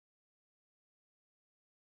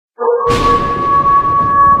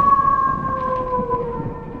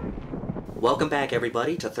Welcome back,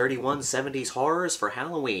 everybody, to 3170s Horrors for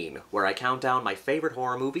Halloween, where I count down my favorite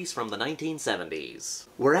horror movies from the 1970s.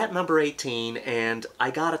 We're at number 18, and I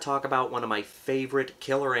gotta talk about one of my favorite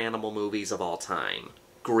killer animal movies of all time,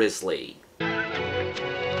 Grizzly.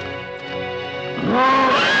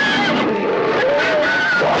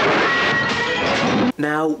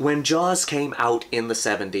 Now, when Jaws came out in the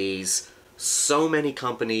 70s, so many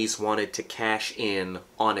companies wanted to cash in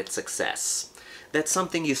on its success. That's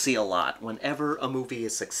something you see a lot. Whenever a movie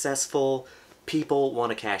is successful, people want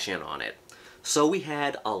to cash in on it. So we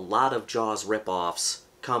had a lot of Jaws ripoffs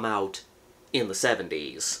come out in the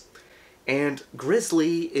 70s. And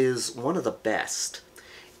Grizzly is one of the best.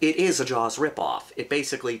 It is a Jaws ripoff. It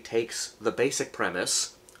basically takes the basic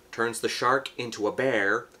premise, turns the shark into a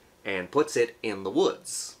bear, and puts it in the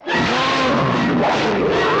woods.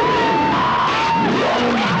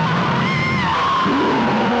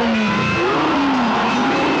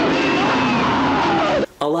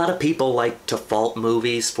 A lot of people like to fault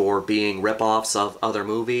movies for being ripoffs of other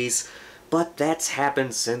movies, but that's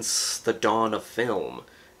happened since the dawn of film.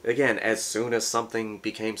 Again, as soon as something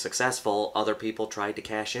became successful, other people tried to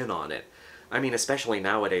cash in on it. I mean, especially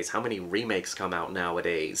nowadays, how many remakes come out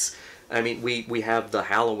nowadays? I mean, we have the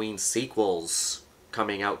Halloween sequels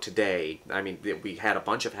coming out today. I mean, we had a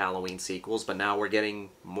bunch of Halloween sequels, but now we're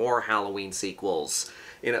getting more Halloween sequels.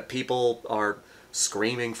 You know, people are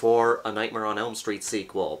screaming for a Nightmare on Elm Street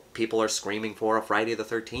sequel. People are screaming for a Friday the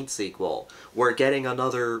 13th sequel. We're getting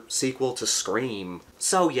another sequel to Scream.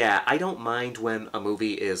 So yeah, I don't mind when a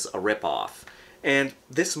movie is a ripoff. And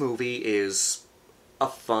this movie is a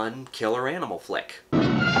fun killer animal flick.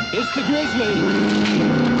 It's the Grizzly!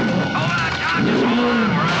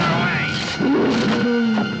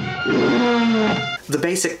 The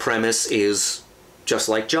basic premise is just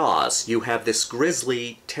like Jaws. You have this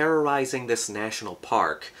grizzly terrorizing this national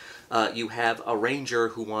park. You have a ranger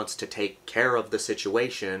who wants to take care of the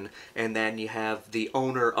situation, and then you have the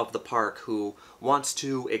owner of the park who wants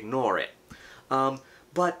to ignore it.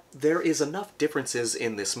 But there is enough differences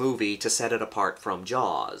in this movie to set it apart from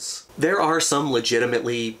Jaws. There are some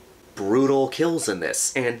legitimately brutal kills in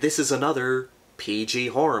this, and this is another PG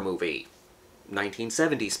horror movie.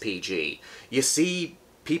 1970s PG. You see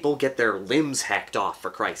people get their limbs hacked off, for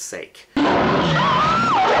Christ's sake.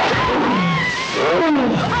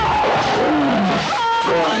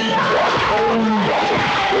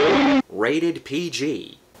 Rated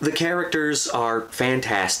PG. The characters are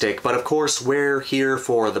fantastic, but of course we're here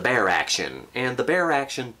for the bear action, and the bear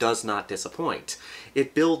action does not disappoint.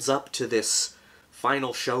 It builds up to this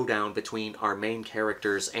final showdown between our main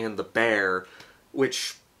characters and the bear,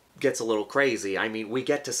 which gets a little crazy. I mean, we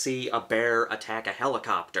get to see a bear attack a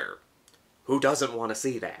helicopter. Who doesn't want to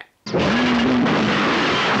see that?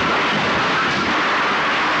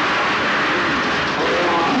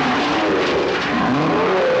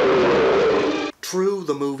 True,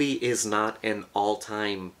 the movie is not an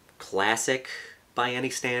all-time classic by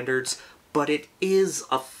any standards, but it is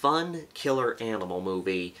a fun killer animal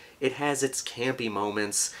movie. It has its campy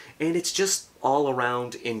moments, and it's just all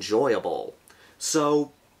around enjoyable.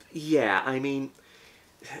 So yeah, I mean,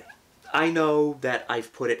 I know that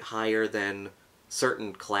I've put it higher than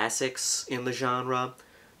certain classics in the genre,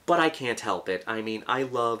 but I can't help it. I mean, I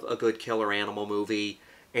love a good killer animal movie,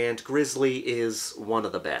 and Grizzly is one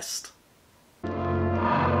of the best.